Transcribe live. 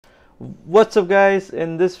What's up guys,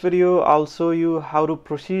 in this video I'll show you how to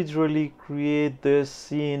procedurally create this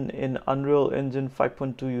scene in Unreal Engine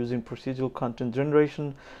 5.2 using procedural content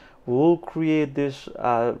generation. We'll create this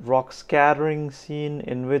rock scattering scene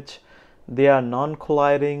in which they are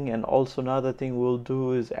non-colliding, and also another thing we'll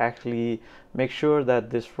do is actually make sure that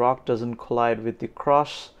this rock doesn't collide with the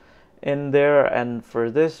cross in there, and for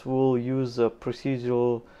this we'll use a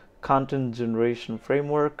procedural content generation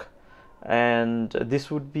framework. And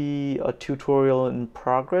this would be a tutorial in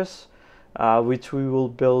progress, which we will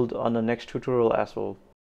build on the next tutorial as well.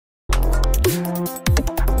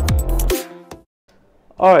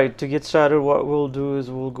 Alright, to get started, what we'll do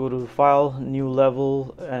is we'll go to File, New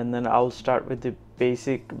Level, and then I'll start with the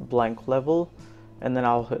basic blank level, and then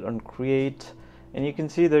I'll hit on Create, and you can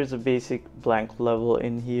see there's a basic blank level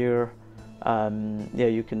in here. Yeah,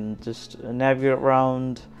 you can just navigate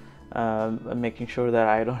around, making sure that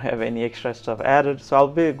I don't have any extra stuff added. So I'll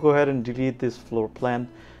go ahead and delete this floor plan,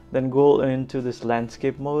 then go into this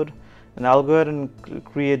landscape mode, and I'll go ahead and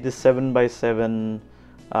create this 7x7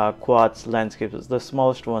 quads landscape. It's the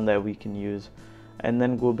smallest one that we can use, and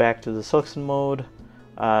then go back to the selection mode.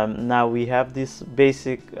 Now we have this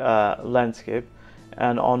basic landscape,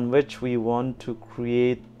 and on which we want to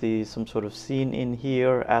create some sort of scene in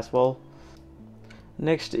here as well.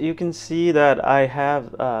 Next, you can see that I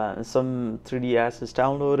have some 3D assets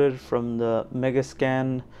downloaded from the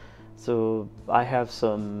Megascan. So I have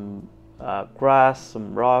some grass,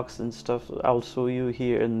 some rocks and stuff. I'll show you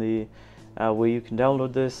here in the where you can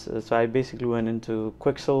download this. So I basically went into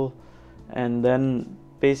Quixel and then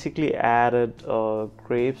basically added a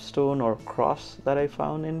gravestone or cross that I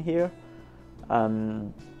found in here.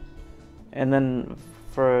 And then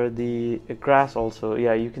for the grass also,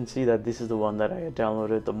 yeah, you can see that this is the one that I had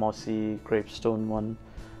downloaded, the mossy gravestone one.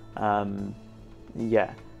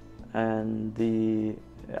 Yeah, and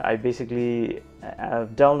I basically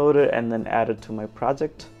have downloaded and then added to my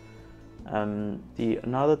project.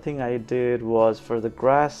 Another thing I did was for the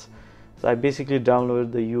grass, so I basically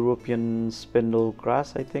downloaded the European spindle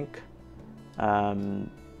grass, I think.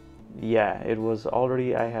 Yeah, it was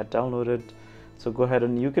already, I had downloaded. So go ahead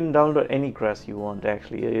and you can download any grass you want.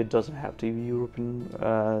 Actually, it doesn't have to be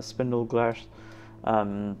European spindle grass.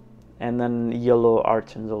 And then yellow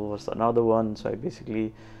archangel was another one. So I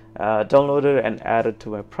basically downloaded and added to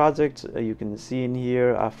my project. You can see in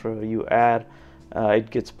here, after you add, it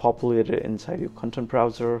gets populated inside your content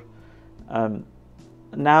browser.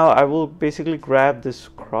 Now I will basically grab this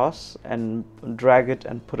cross and drag it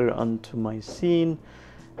and put it onto my scene.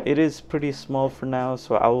 It is pretty small for now,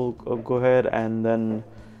 so I will go ahead and then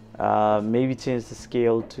maybe change the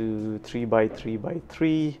scale to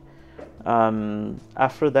 3x3x3.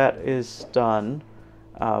 After that is done,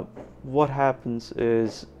 what happens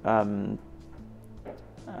is I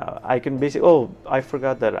can basically, oh, I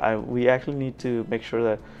forgot that we actually need to make sure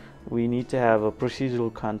that we need to have a procedural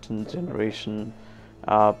content generation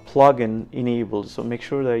plugin enabled. So make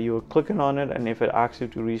sure that you're clicking on it, and if it asks you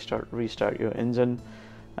to restart your engine,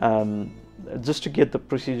 just to get the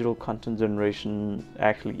procedural content generation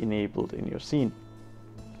actually enabled in your scene.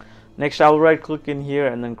 Next, I'll right click in here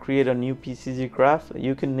and then create a new PCG graph.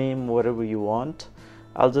 You can name whatever you want.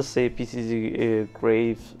 I'll just say PCG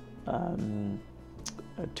grave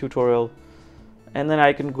tutorial, and then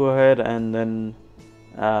I can go ahead and then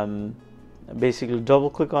basically double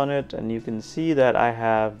click on it, and you can see that I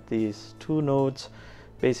have these two nodes.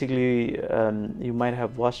 Basically, you might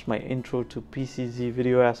have watched my intro to PCG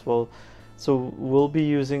video as well. So we'll be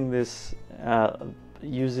using this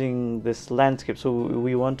landscape. So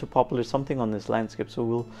we want to populate something on this landscape. So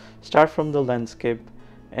we'll start from the landscape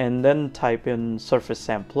and then type in surface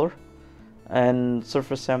sampler. And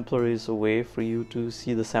surface sampler is a way for you to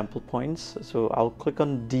see the sample points. So I'll click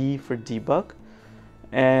on D for debug,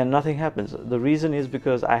 and nothing happens. The reason is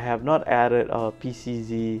because I have not added a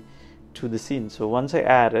PCG to the scene. So once I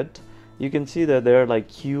add it, you can see that there are like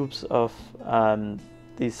cubes of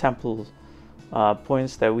these sample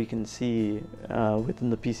points that we can see within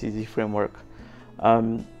the PCG framework.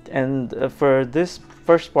 And for this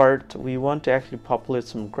first part, we want to actually populate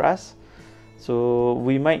some grass. So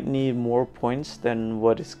we might need more points than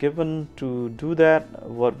what is given. To do that,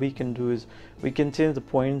 what we can do is we can change the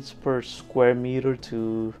points per square meter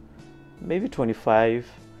to maybe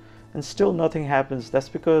 25, and still nothing happens. That's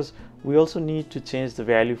because we also need to change the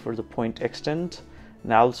value for the point extent,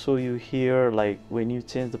 and I'll show you here, like when you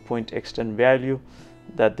change the point extent value,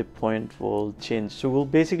 that the point will change. So we'll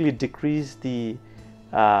basically decrease the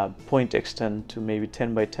point extent to maybe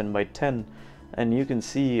 10 by 10 by 10, and you can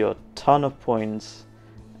see a ton of points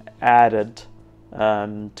added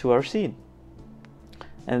to our scene.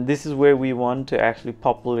 and this is where we want to actually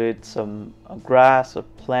populate some grass, a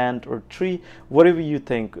plant, or tree, whatever you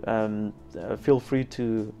think. Feel free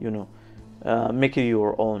to, you know, make it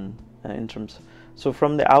your own in terms. So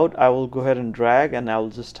from the out, I will go ahead and drag, and I'll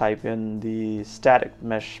just type in the static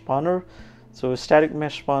mesh spawner. So static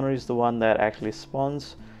mesh spawner is the one that actually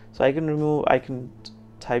spawns. So I can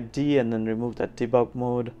type D and then remove that debug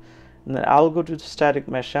mode. And then I'll go to the static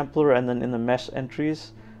mesh sampler, and then in the mesh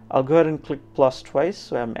entries, I'll go ahead and click plus twice.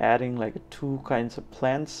 So I'm adding like 2 kinds of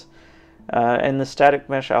plants. In the static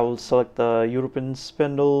mesh, I will select the European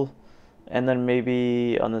spindle, and then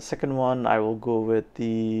maybe on the second one, I will go with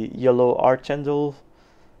the yellow archangel.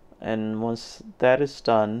 And once that is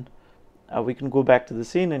done, we can go back to the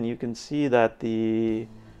scene, and you can see that the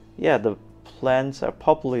plants are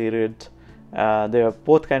populated. They are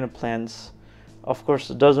both kind of plants. Of course,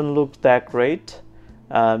 it doesn't look that great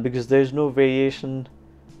because there's no variation,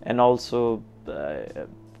 and also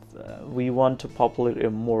we want to populate it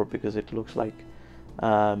more because it looks like.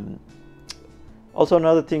 Also,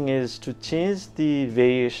 another thing is to change the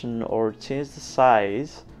variation or change the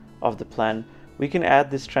size of the plant. We can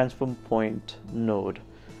add this transform point node,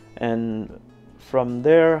 and from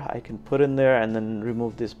there I can put in there and then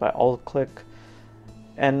remove this by alt click.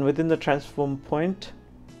 And within the transform point,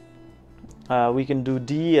 we can do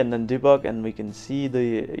D and then debug, and we can see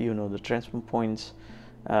the the transform points.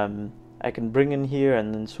 I can bring in here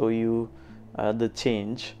and then show you the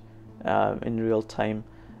change in real time.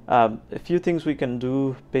 A few things we can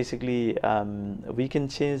do. Basically, we can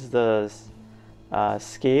change the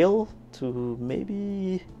scale to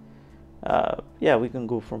maybe we can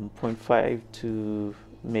go from 0.5 to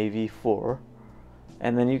maybe 4,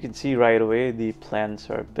 and then you can see right away the plants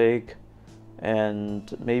are big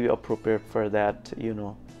and maybe appropriate for that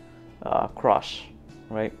cross,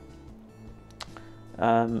 right?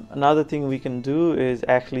 Another thing we can do is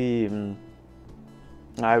actually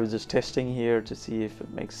I was just testing here to see if it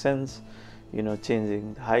makes sense,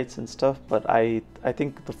 changing the heights and stuff, but I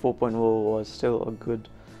think the 4.0 was still a good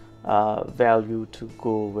value to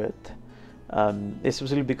go with,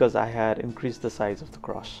 especially because I had increased the size of the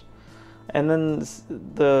cross. And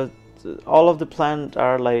then all of the plant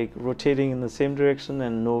are like rotating in the same direction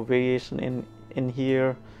and no variation in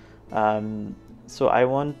here. So I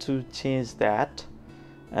want to change that.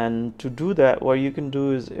 And to do that, what you can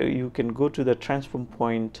do is you can go to the transform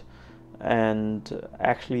point and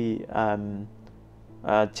actually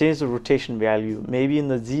change the rotation value. Maybe in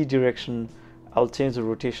the Z direction, I'll change the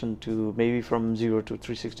rotation to maybe from 0 to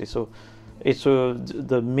 360. So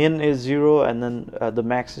the min is 0 and then the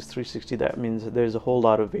max is 360. That means there's a whole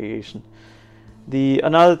lot of variation.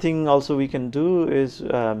 Another thing also we can do is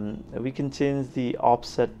we can change the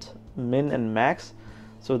offset min and max.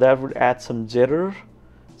 So that would add some jitter.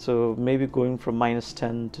 So maybe going from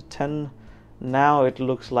 -10 to 10, now it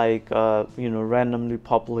looks like randomly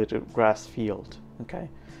populated grass field. Okay,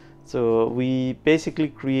 so we basically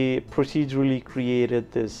procedurally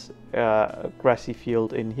created this grassy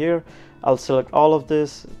field in here. I'll select all of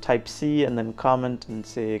this, type C, and then comment and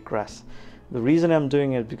say grass. The reason I'm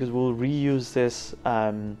doing it because we'll reuse this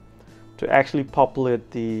to actually populate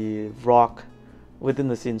the rock within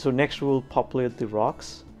the scene. So next we'll populate the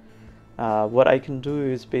rocks. What I can do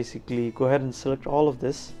is basically go ahead and select all of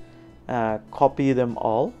this, copy them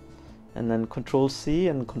all, and then Control C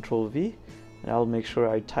and Control V, and I'll make sure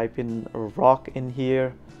I type in a rock in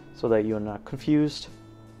here so that you're not confused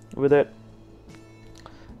with it.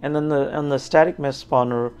 And then on the static mesh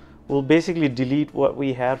spawner, we'll basically delete what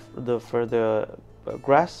we had for the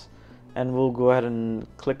grass, and we'll go ahead and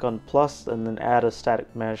click on plus and then add a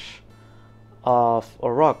static mesh of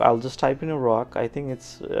a rock. I'll just type in a rock. I think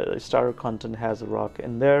it's starter content has a rock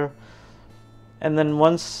in there. And then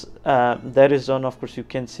once that is done, of course you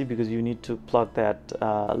can see because you need to plug that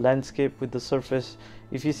landscape with the surface.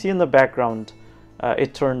 If you see in the background,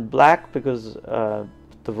 it turned black because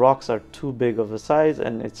the rocks are too big of a size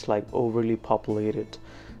and it's like overly populated.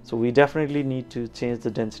 So we definitely need to change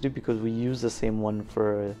the density because we use the same one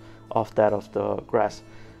for of the grass.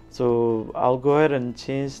 So I'll go ahead and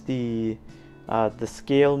change the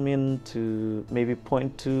scale min to maybe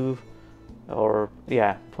 0.2 or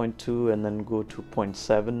 0.2 and then go to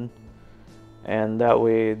 0.7, and that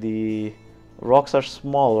way the rocks are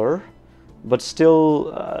smaller but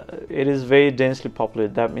still it is very densely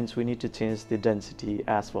populated. That means we need to change the density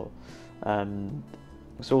as well.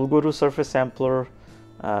 So we'll go to surface sampler.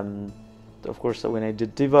 Of course when I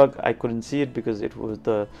did debug I couldn't see it because it was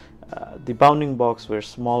the bounding box were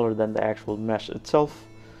smaller than the actual mesh itself.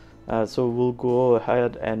 So we'll go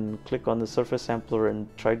ahead and click on the surface sampler and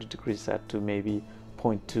try to decrease that to maybe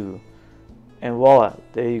 0.2, and voila,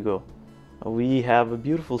 there you go. We have a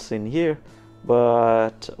beautiful scene here.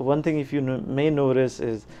 But one thing, if you may notice,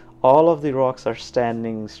 is all of the rocks are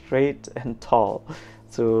standing straight and tall.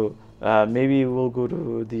 So maybe we'll go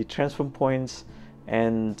to the transform points,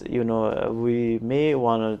 and we may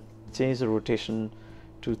want to change the rotation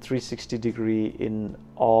to 360 degree in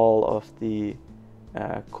all of the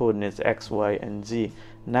coordinates x, y, and z.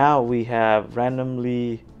 Now we have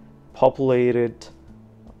randomly populated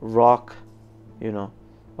rock.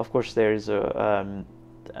 Of course there is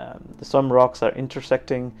some rocks are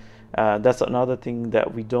intersecting. That's another thing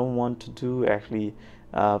that we don't want to do. Actually,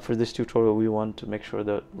 for this tutorial we want to make sure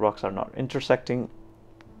that rocks are not intersecting,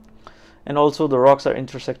 and also the rocks are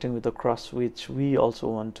intersecting with the crust, which we also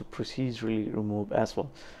want to procedurally remove as well.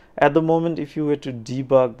 At the moment, if you were to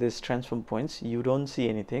debug this transform points, you don't see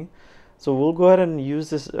anything. So we'll go ahead and use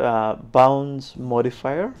this bounds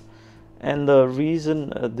modifier, and the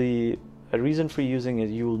reason for using it,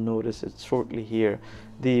 you will notice it shortly here.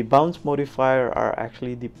 The bounds modifier are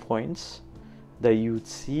actually the points that you would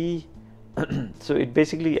see. So it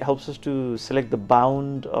basically helps us to select the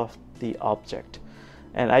bound of the object,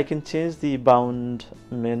 and I can change the bound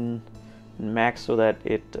min and max so that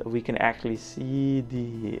we can actually see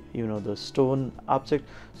the the stone object.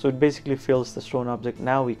 So it basically fills the stone object.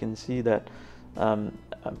 Now we can see that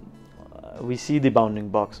we see the bounding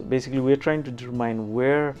box. Basically, we're trying to determine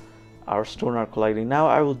where our stone are colliding. Now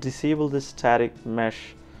I will disable this static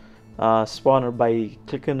mesh spawner by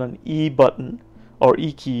clicking on E button or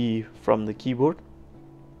E key from the keyboard,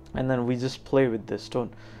 and then we just play with the stone.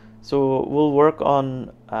 So we'll work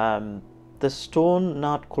on the stone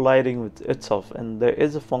not colliding with itself, and there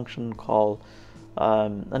is a function called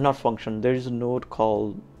not function, there is a node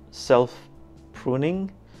called self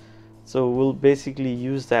pruning. So we'll basically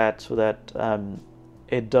use that so that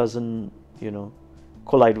it doesn't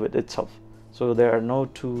collide with itself. So there are no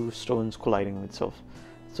two stones colliding with itself.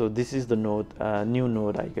 So this is the node, new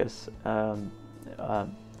node, I guess, to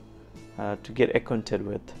get acquainted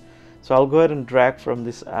with. So I'll go ahead and drag from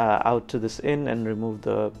this out to this in and remove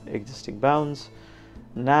the existing bounds.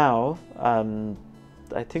 Now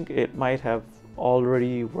I think it might have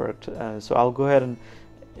already worked. So I'll go ahead and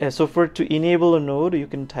so to enable a node, you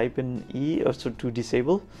can type in E, or so to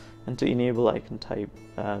disable, and to enable I can type.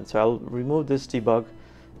 So I'll remove this debug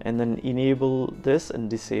and then enable this and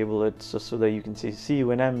disable it, so that you can see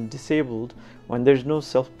when I'm disabled, when there's no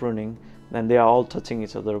self pruning, then they are all touching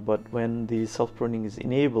each other. But when the self pruning is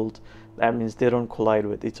enabled, that means they don't collide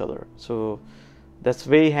with each other. So that's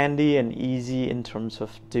very handy and easy in terms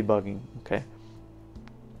of debugging. Okay.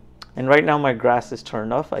 And right now my grass is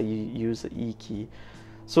turned off. I use the E key.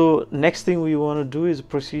 So next thing we want to do is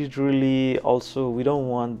procedurally, also we don't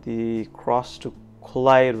want the cross to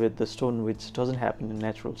collide with the stone, which doesn't happen in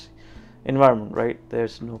natural environment, right?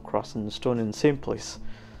 There's no cross in the stone in the same place.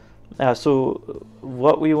 So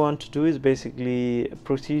what we want to do is basically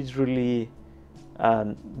procedurally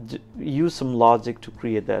use some logic to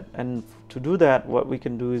create that. And to do that, what we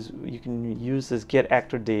can do is you can use this get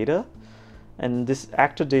actor data, and this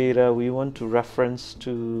actor data we want to reference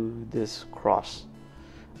to this cross.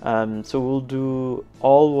 So we'll do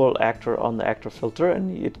all world actor on the actor filter,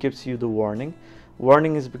 and it gives you the warning.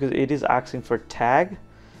 Warning is because it is asking for tag,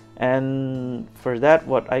 and for that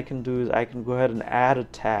what I can do is I can go ahead and add a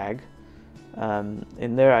tag.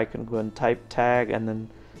 In there I can go and type tag and then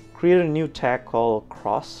create a new tag called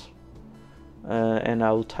cross, and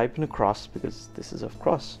I will type in a cross because this is of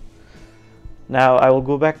cross. Now I will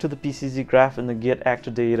go back to the PCG graph and the get actor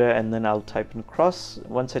data, and then I'll type in cross.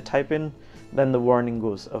 Once I type in, then the warning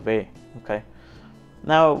goes away. Okay.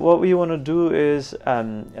 Now what we want to do is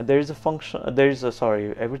there's a function,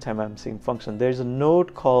 every time I'm saying function, there's a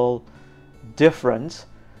node called difference.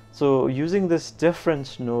 So using this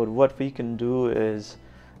difference node, what we can do is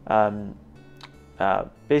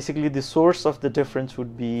basically the source of the difference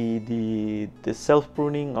would be the self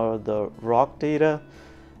pruning or the rock data,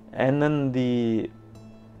 and then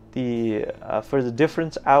for the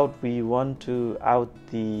difference out, we want to out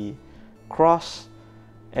the cross,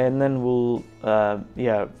 and then we'll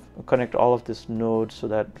connect all of this node so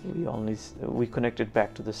that we connect it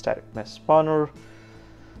back to the static mesh spawner.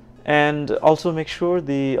 And also make sure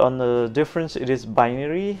on the difference it is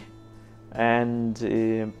binary,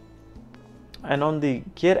 and on the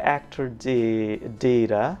get actor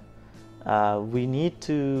data we need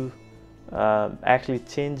to actually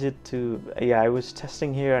change it to, I was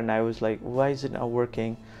testing here and I was like, why is it not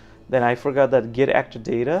working? Then I forgot that get actor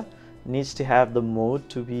data needs to have the mode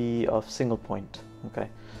to be of single point. Okay,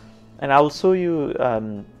 and I'll show you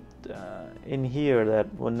in here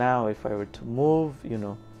that now if I were to move,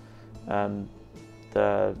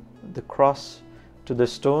 the cross to the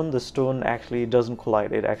stone actually doesn't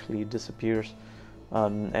collide, it actually disappears.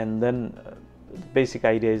 And then the basic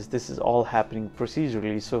idea is this is all happening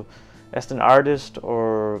procedurally. So as an artist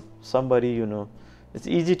or somebody, you know, it's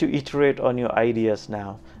easy to iterate on your ideas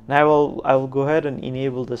now. Now I will go ahead and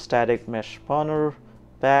enable the static mesh spawner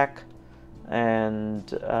back, and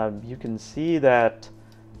you can see that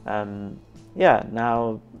yeah,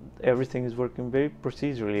 now everything is working very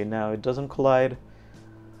procedurally. Now it doesn't collide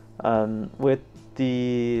with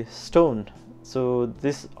the stone. So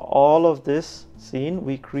this, all of this scene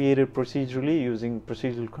we created procedurally using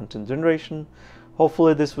procedural content generation.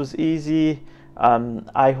 Hopefully this was easy.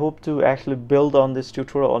 I hope to actually build on this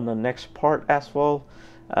tutorial on the next part as well,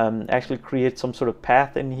 actually create some sort of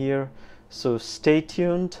path in here. So stay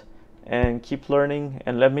tuned and keep learning,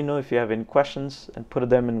 and let me know if you have any questions and put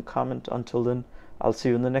them in comment. Until then, I'll see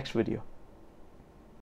you in the next video.